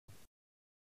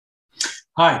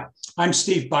Hi, I'm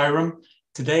Steve Byram.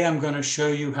 Today I'm going to show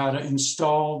you how to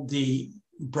install the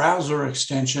browser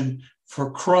extension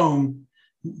for Chrome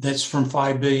that's from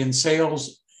 5BillionSales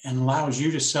and allows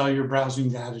you to sell your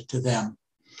browsing data to them.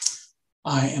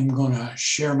 I am going to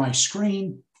share my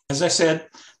screen. As I said,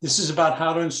 this is about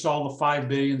how to install the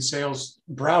 5BillionSales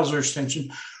browser extension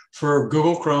for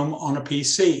Google Chrome on a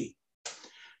PC.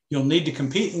 You'll need to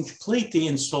complete the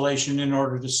installation in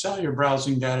order to sell your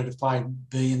browsing data to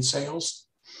 5BillionSales.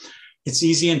 It's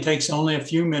easy and takes only a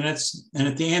few minutes. And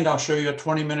at the end, I'll show you a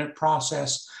 20-minute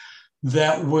process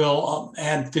that will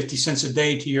add 50 cents a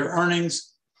day to your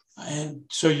earnings. And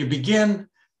so you begin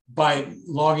by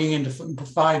logging into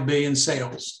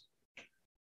 5BillionSales.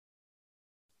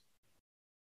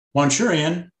 Once you're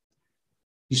in,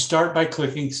 you start by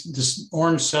clicking this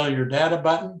orange Sell Your Data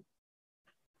button.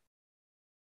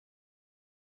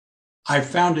 I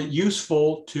found it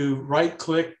useful to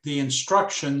right-click the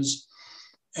instructions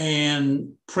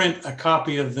and print a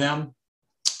copy of them.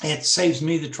 It saves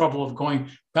me the trouble of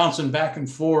bouncing back and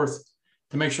forth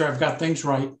to make sure I've got things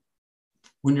right.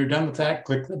 When you're done with that,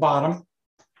 click the bottom.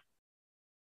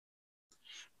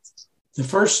 The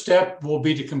first step will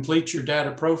be to complete your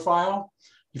data profile.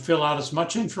 You fill out as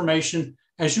much information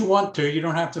as you want to. You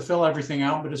don't have to fill everything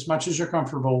out, but as much as you're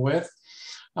comfortable with.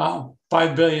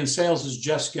 5BillionSales is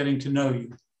just getting to know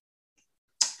you.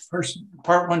 First,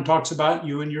 part one talks about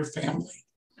you and your family.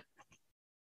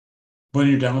 When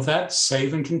you're done with that,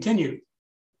 save and continue.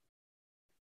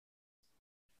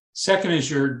 Second is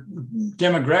your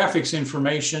demographics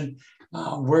information,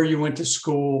 where you went to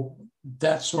school,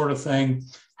 that sort of thing,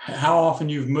 how often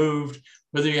you've moved,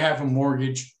 whether you have a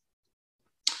mortgage.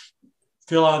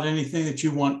 Fill out anything that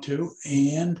you want to,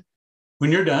 and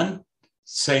when you're done,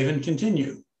 save and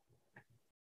continue.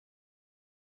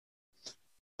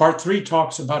 Part three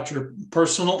talks about your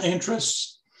personal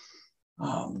interests,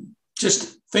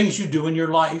 just things you do in your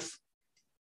life.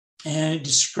 And it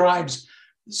describes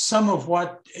some of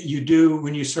what you do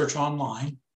when you search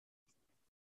online.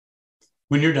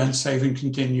 When you're done, save and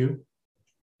continue.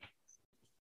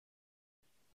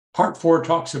 Part four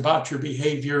talks about your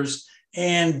behaviors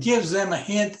and gives them a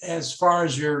hint as far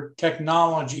as your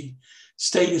technology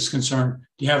state is concerned.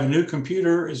 Do you have a new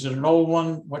computer? Is it an old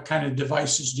one? What kind of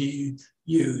devices do you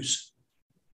use?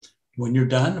 When you're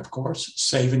done, of course,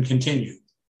 save and continue.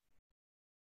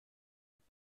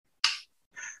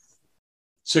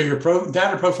 So your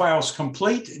data profile is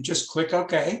complete. Just click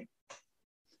OK.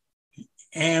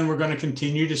 And we're going to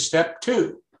continue to step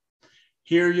two.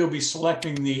 Here you'll be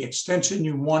selecting the extension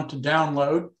you want to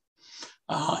download.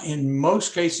 In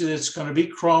most cases, it's going to be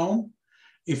Chrome.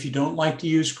 If you don't like to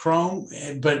use Chrome,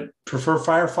 but prefer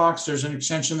Firefox, there's an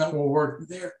extension that will work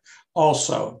there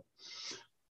also.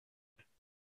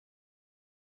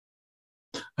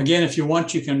 Again, if you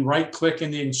want, you can right-click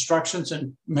in the instructions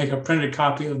and make a printed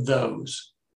copy of those.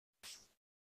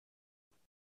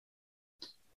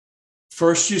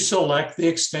 First, you select the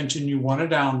extension you want to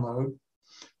download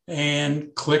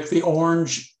and click the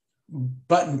orange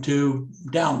button to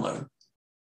download.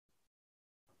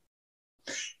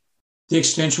 The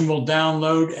extension will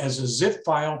download as a zip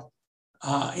file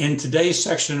in today's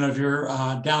section of your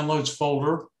downloads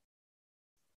folder.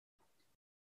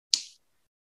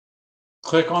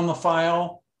 Click on the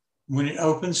file. When it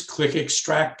opens, click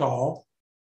Extract All.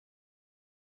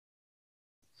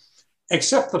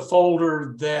 Accept the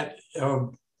folder that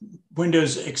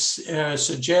Windows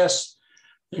suggests.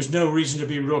 There's no reason to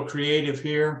be real creative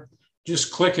here.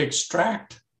 Just click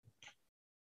Extract.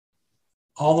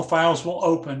 All the files will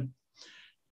open.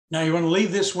 Now you want to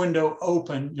leave this window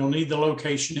open. You'll need the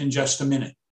location in just a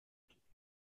minute.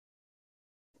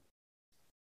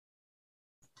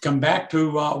 Come back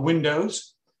to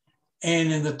Windows,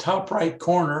 and in the top right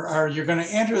corner, you're going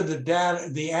to enter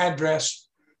the address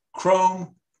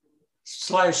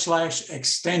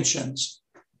Chrome//extensions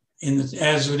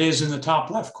as it is in the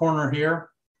top left corner here.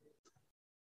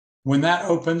 When that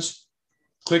opens,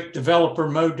 click Developer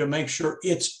Mode to make sure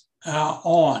it's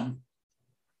on.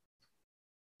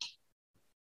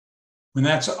 When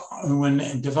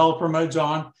Developer Mode's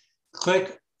on,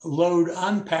 click Load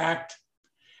Unpacked.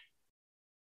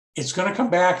 It's going to come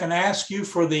back and ask you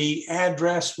for the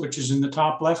address, which is in the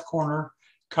top left corner.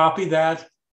 Copy that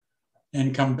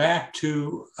and come back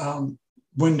to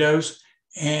Windows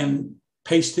and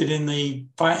paste it in the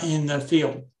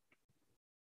field.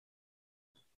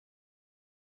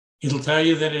 It'll tell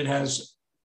you that it has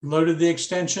loaded the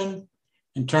extension,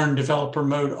 and turn Developer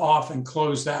Mode off and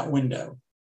close that window.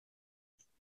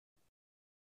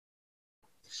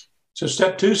 So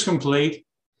step two is complete.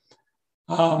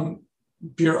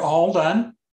 You're all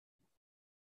done.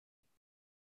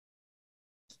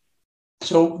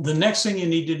 So the next thing you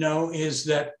need to know is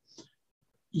that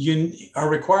you are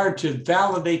required to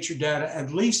validate your data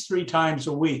at least 3 times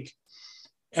a week.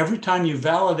 Every time you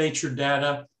validate your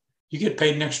data, you get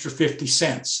paid an extra 50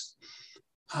 cents.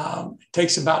 It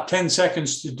takes about 10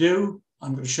 seconds to do.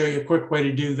 I'm going to show you a quick way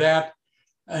to do that.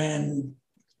 And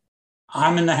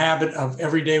I'm in the habit of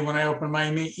every day when I open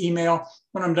my email,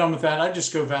 when I'm done with that, I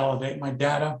just go validate my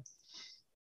data.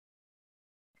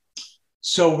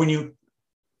 So when you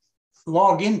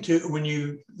log into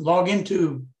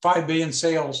 5 Billion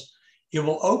Sales, it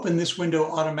will open this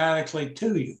window automatically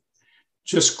to you.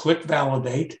 Just click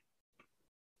validate.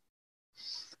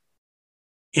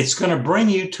 It's going to bring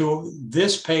you to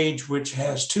this page, which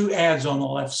has 2 ads on the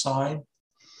left side.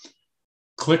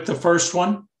 Click the first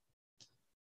one.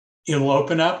 It'll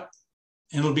open up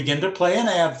and it'll begin to play an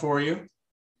ad for you.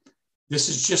 This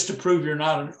is just to prove you're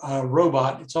not a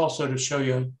robot. It's also to show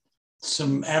you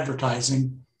some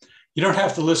advertising. You don't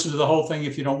have to listen to the whole thing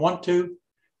if you don't want to.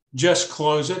 Just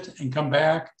close it and come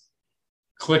back.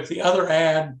 Click the other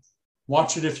ad,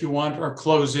 watch it if you want, or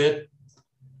close it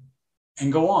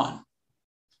and go on.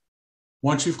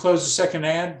 Once you've closed the second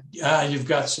ad, you've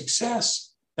got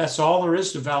success. That's all there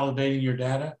is to validating your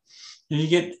data. And you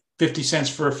get 50 cents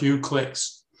for a few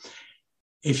clicks.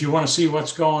 If you want to see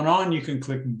what's going on, you can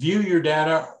click view your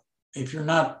data. If you're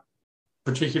not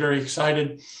particularly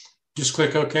excited, just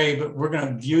click OK, but we're going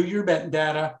to view your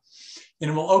data and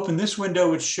it will open this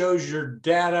window which shows your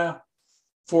data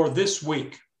for this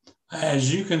week.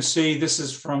 As you can see, this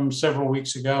is from several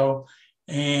weeks ago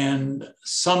and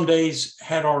some days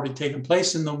had already taken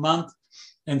place in the month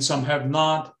and some have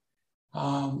not.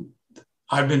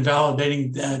 I've been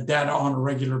validating the data on a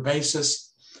regular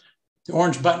basis. The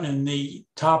orange button in the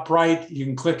top right, you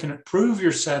can click and approve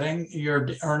your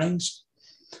earnings.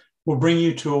 Will bring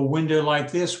you to a window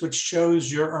like this, which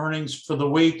shows your earnings for the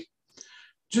week.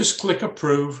 Just click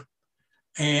approve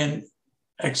and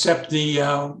accept the,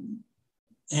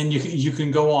 and you can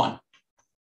go on.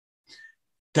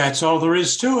 That's all there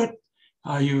is to it.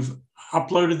 You've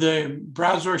uploaded the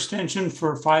browser extension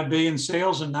for 5 Billion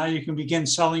Sales, and now you can begin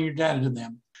selling your data to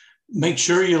them. Make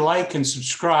sure you like and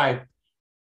subscribe.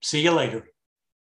 See you later.